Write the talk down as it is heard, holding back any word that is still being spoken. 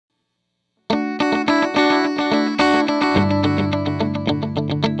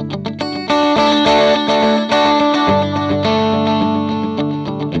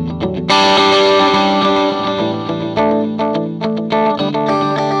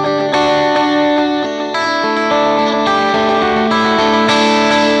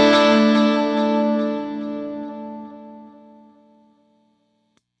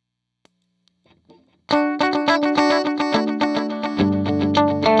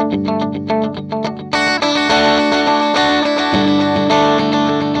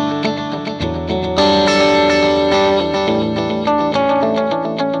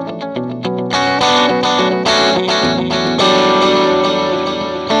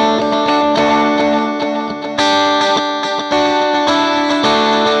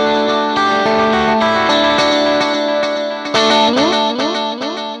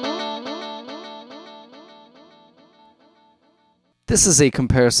This is a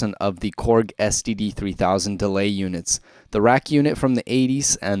comparison of the Korg SDD 3000 delay units, the rack unit from the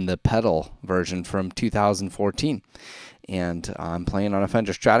 80s and the pedal version from 2014. And I'm playing on a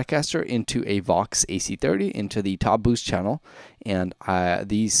Fender Stratocaster into a Vox AC30 into the top boost channel, and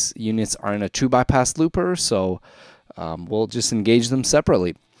these units are in a true bypass looper, so we'll just engage them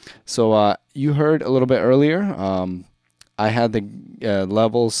separately. So you heard a little bit earlier, I had the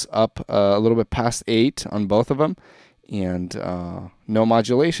levels up a little bit past 8 on both of them, and no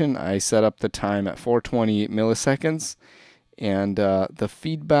modulation. I set up the time at 420 milliseconds, and the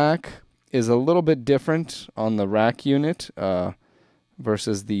feedback is a little bit different on the rack unit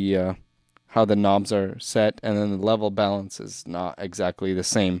versus the how the knobs are set, and then the level balance is not exactly the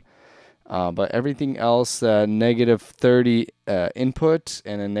same. But everything else, -30 input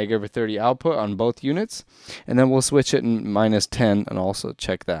and a -30 output on both units, and then we'll switch it in -10 and also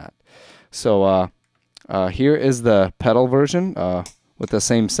check that. So here is the pedal version with the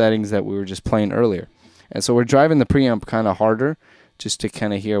same settings that we were just playing earlier. And so we're driving the preamp kind of harder just to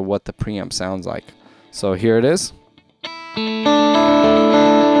kind of hear what the preamp sounds like. So here it is.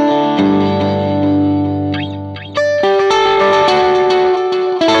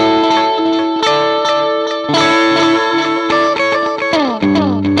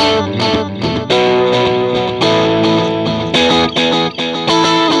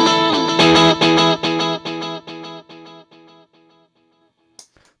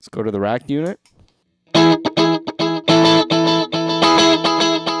 Let's go to the rack unit.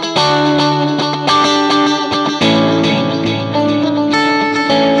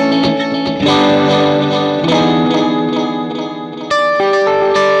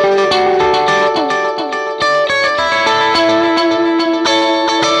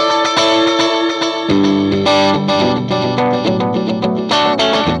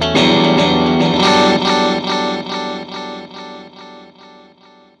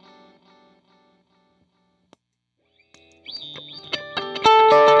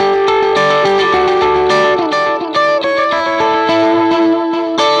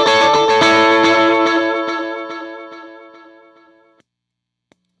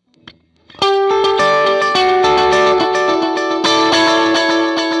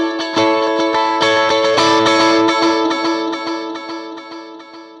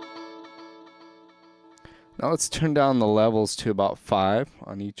 Now let's turn down the levels to about 5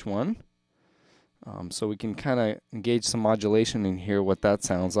 on each one, so we can kind of engage some modulation and hear what that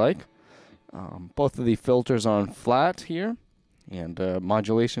sounds like. Both of the filters are on flat here, and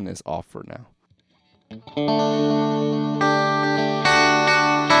modulation is off for now.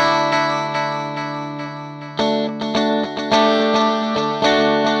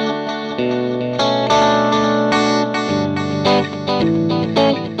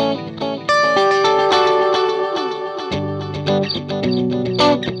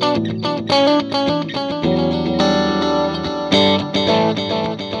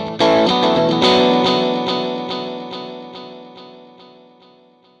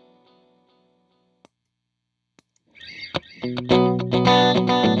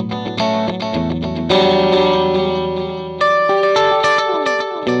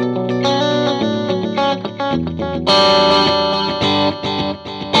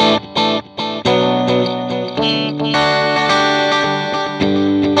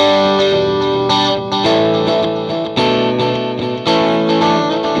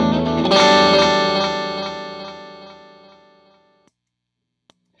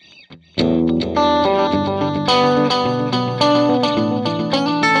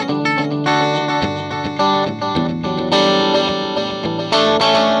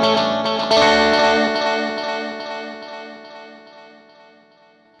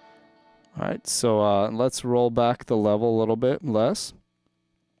 Alright, so let's roll back the level a little bit less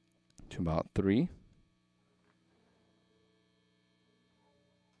to about 3.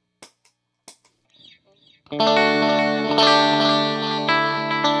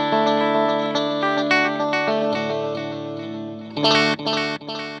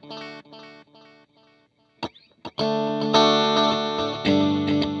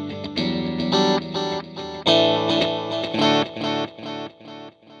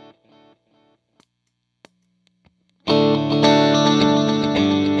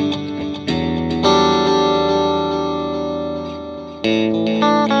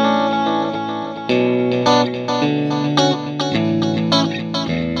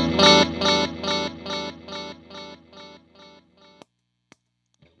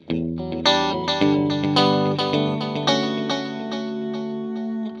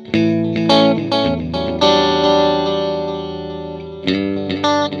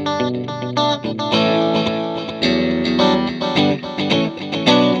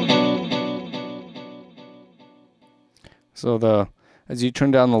 So as you turn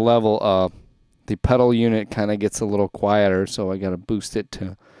down the level, the pedal unit kind of gets a little quieter, so I got to boost it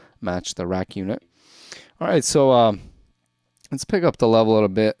to match the rack unit. All right, so let's pick up the level a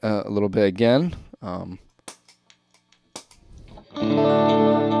little bit again.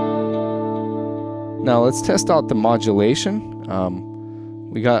 Now let's test out the modulation.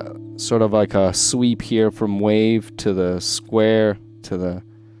 We got sort of like a sweep here from wave to the square to the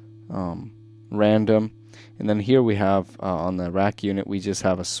random, and then here we have on the rack unit we just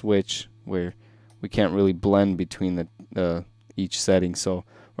have a switch where we can't really blend between each setting. So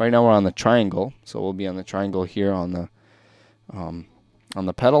right now we're on the triangle, so we'll be on the triangle here on the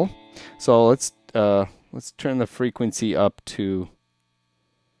pedal. So let's turn the frequency up to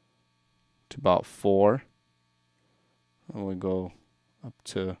about 4, and we go up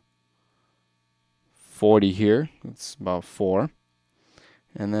to 40 here. It's about 4,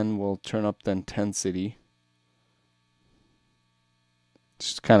 and then we'll turn up the intensity.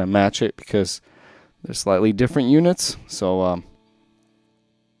 Just kind of match it because they're slightly different units. So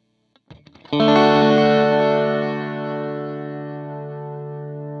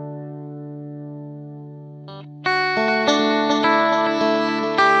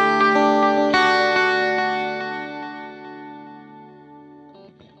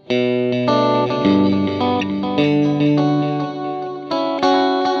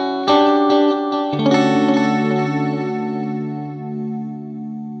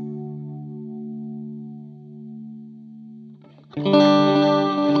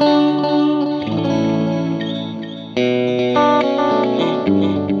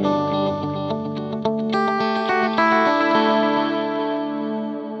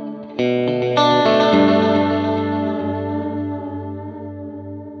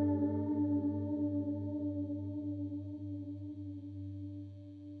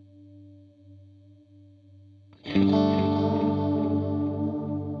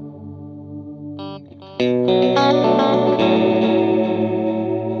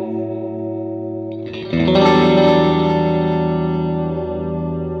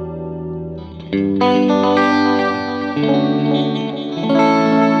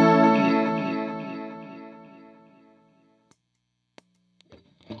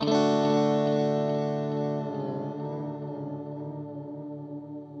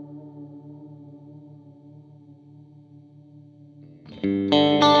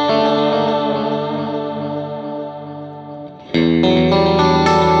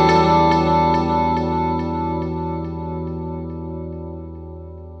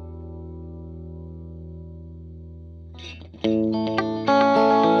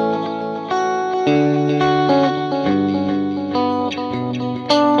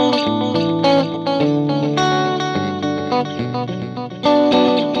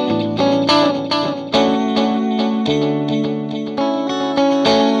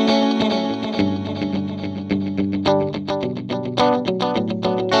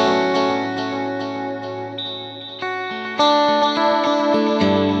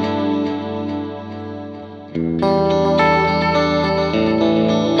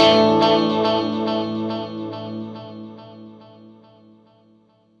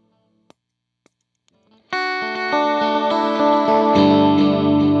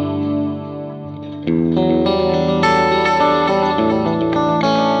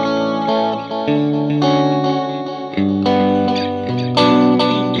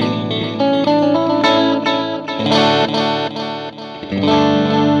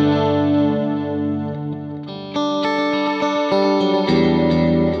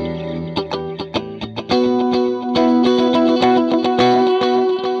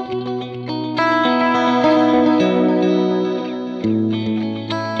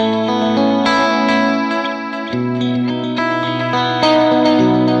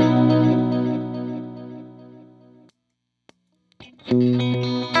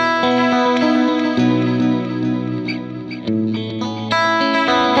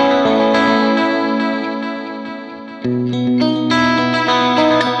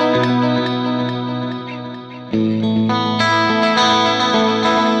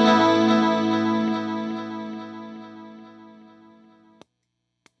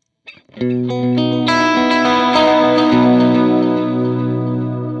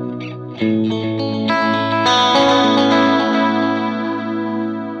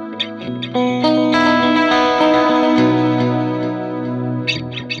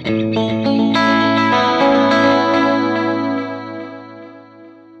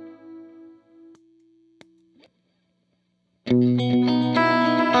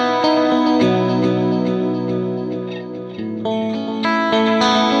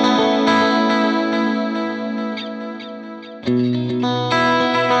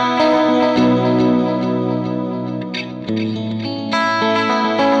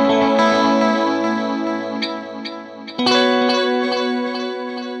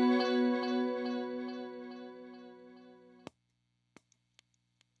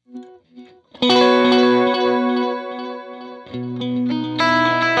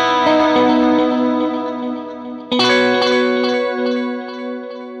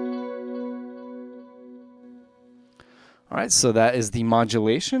All right, so that is the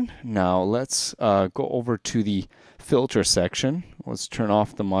modulation. Now let's go over to the filter section. Let's turn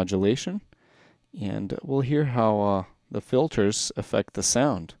off the modulation, and we'll hear how the filters affect the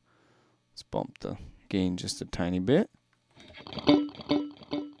sound. Let's bump the gain just a tiny bit.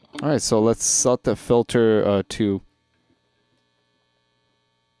 All right, so let's set the filter to,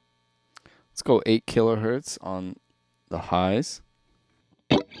 let's go 8 kilohertz on the highs.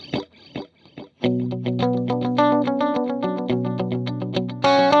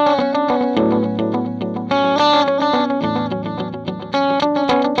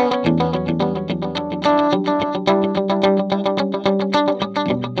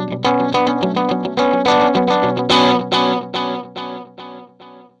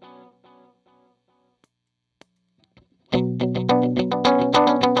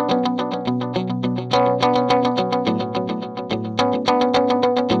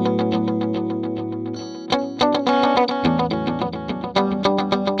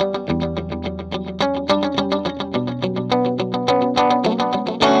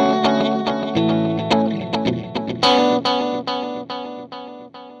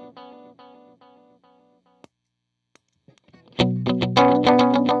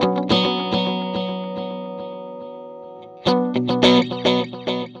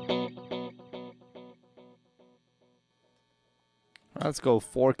 Let's go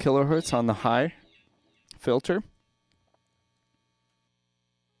 4 kilohertz on the high filter.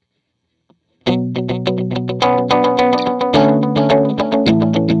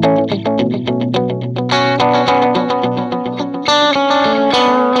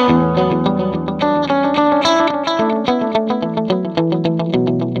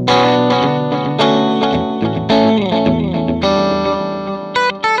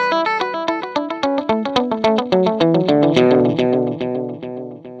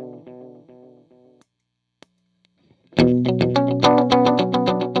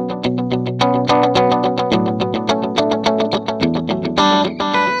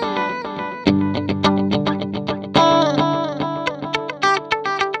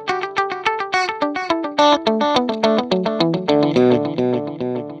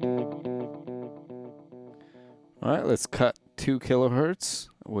 All right, let's cut 2 kilohertz,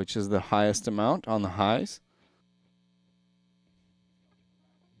 which is the highest amount on the highs.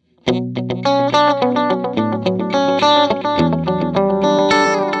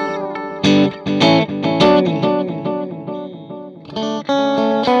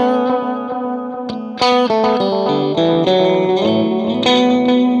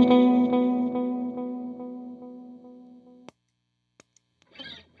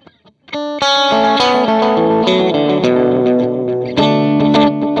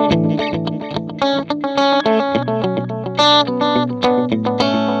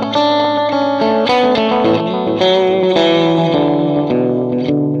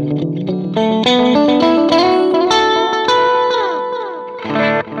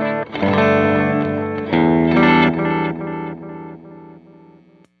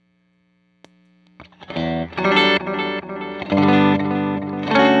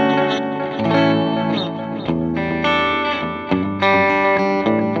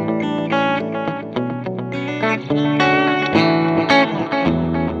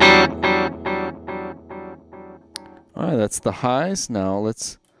 All right, that's the highs. Now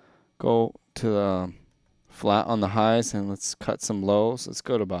let's go to the flat on the highs and let's cut some lows. Let's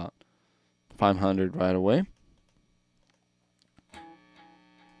go to about 500 right away.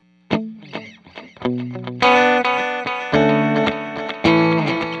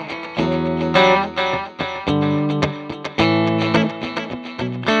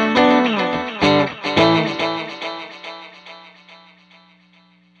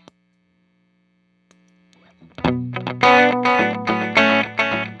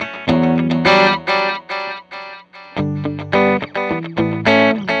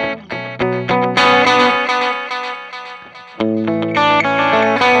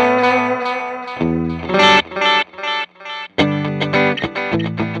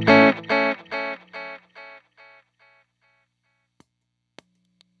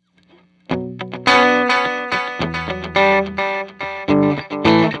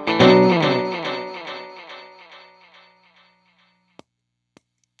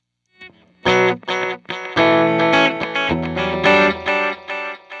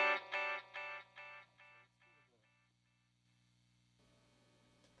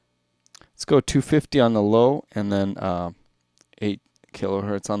 Let's go 250 on the low and then 8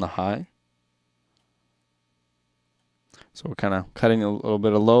 kilohertz on the high. So we're kind of cutting a little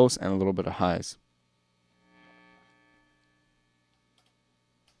bit of lows and a little bit of highs.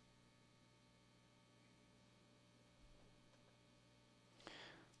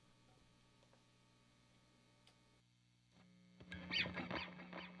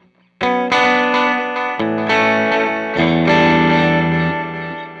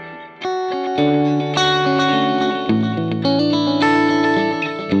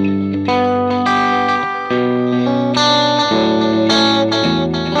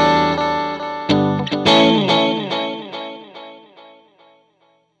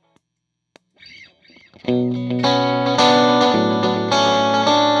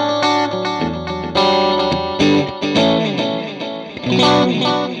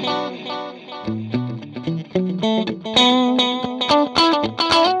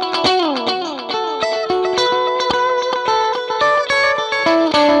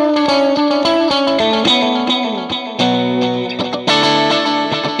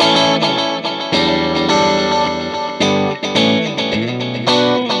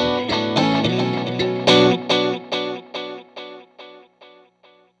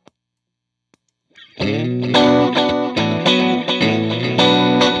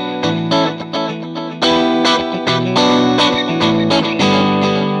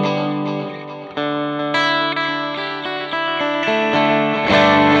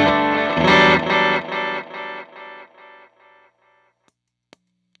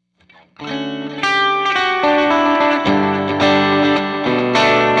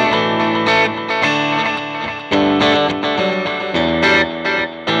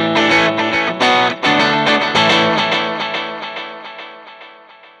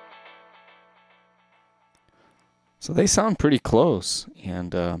 So they sound pretty close,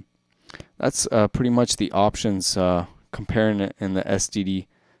 and that's pretty much the options comparing it in the SDD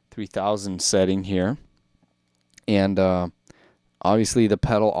 3000 setting here. And obviously the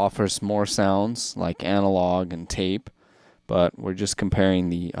pedal offers more sounds like analog and tape, but we're just comparing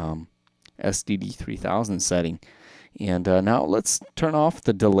the SDD 3000 setting. And now let's turn off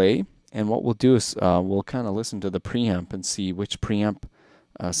the delay, and what we'll do is we'll kind of listen to the preamp and see which preamp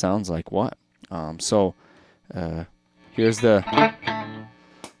sounds like what. Here's the,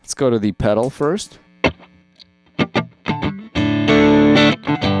 let's go to the pedal first.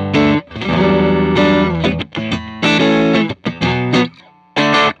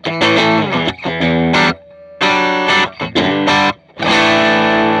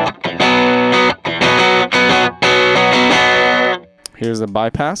 Here's the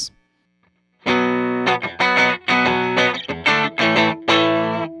bypass.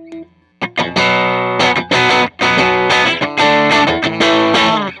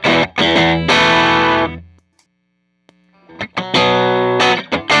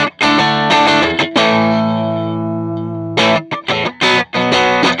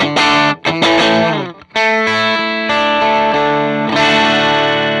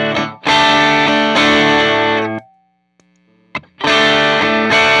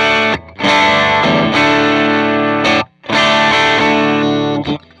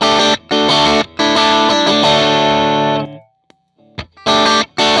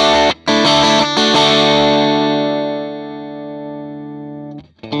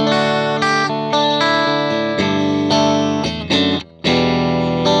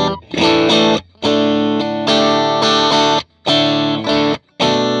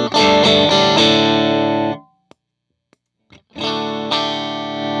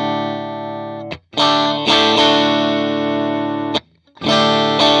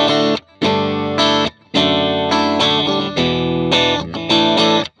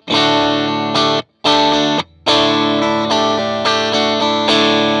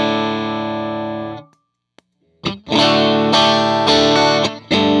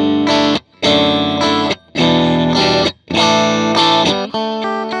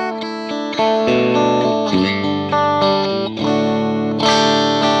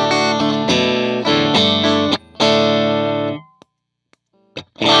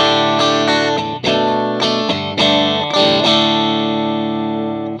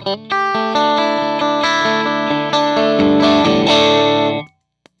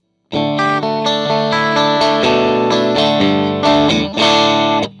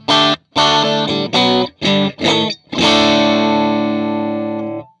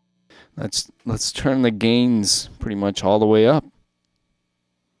 Let's turn the gains pretty much all the way up.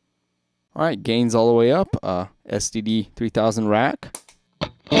 All right, gains all the way up. SDD 3000 rack.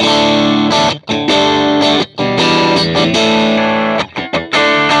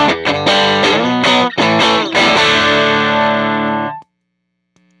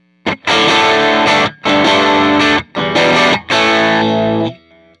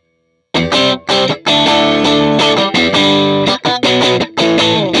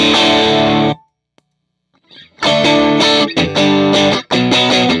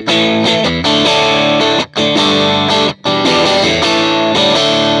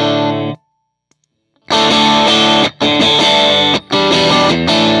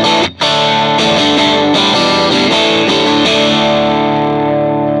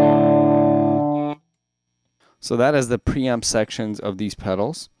 So that is the preamp sections of these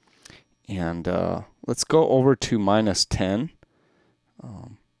pedals. And let's go over to -10.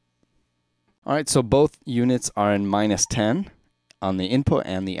 Alright, so both units are in -10 on the input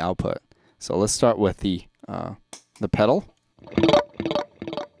and the output. So let's start with the pedal.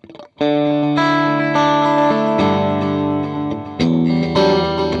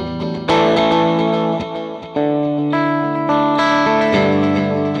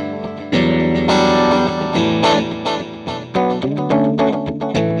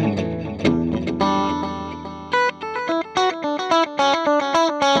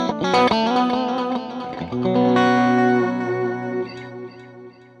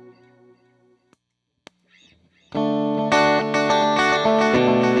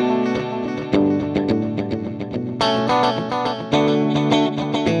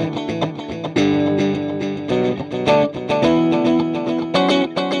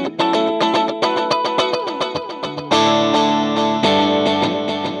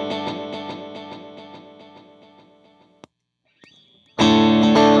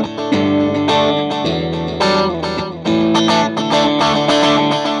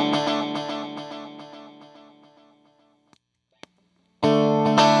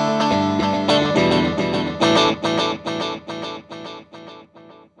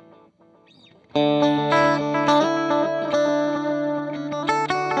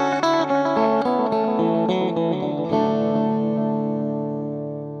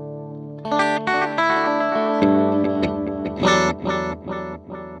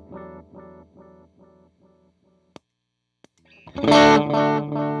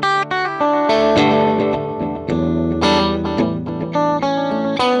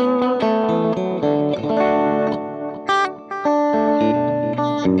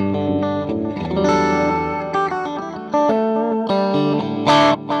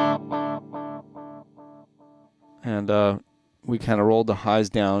 And we kind of rolled the highs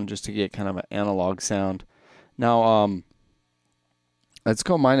down just to get kind of an analog sound. Now let's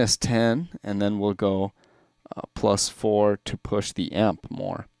go -10, and then we'll go +4 to push the amp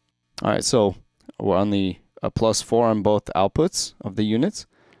more. Alright, so we're on the +4 on both outputs of the units.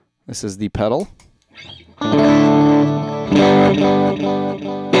 This is the pedal.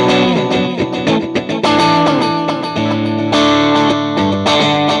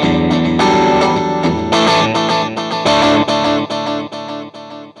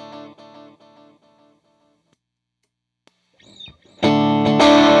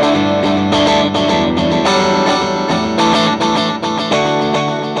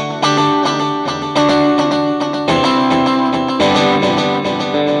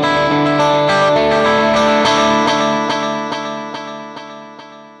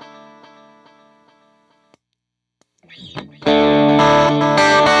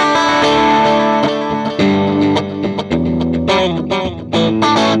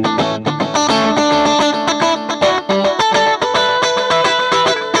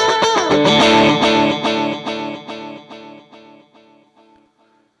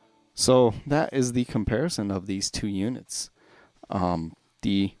 So that is the comparison of these two units.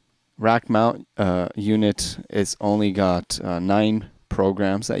 The rack mount unit is only got 9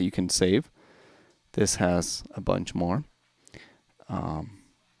 programs that you can save. This has a bunch more.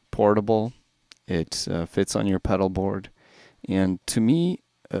 Portable, it fits on your pedal board, and to me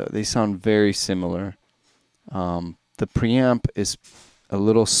they sound very similar. The preamp is a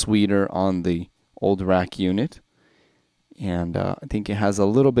little sweeter on the old rack unit, and I think it has a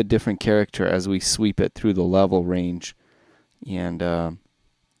little bit different character as we sweep it through the level range. And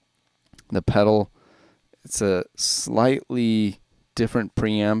the pedal, it's a slightly different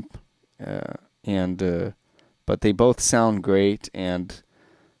preamp, but they both sound great, and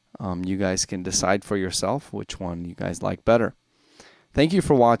you guys can decide for yourself which one you guys like better. Thank you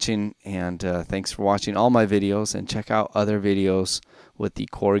for watching, and thanks for watching all my videos, and check out other videos with the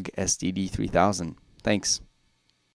Korg SDD 3000. Thanks.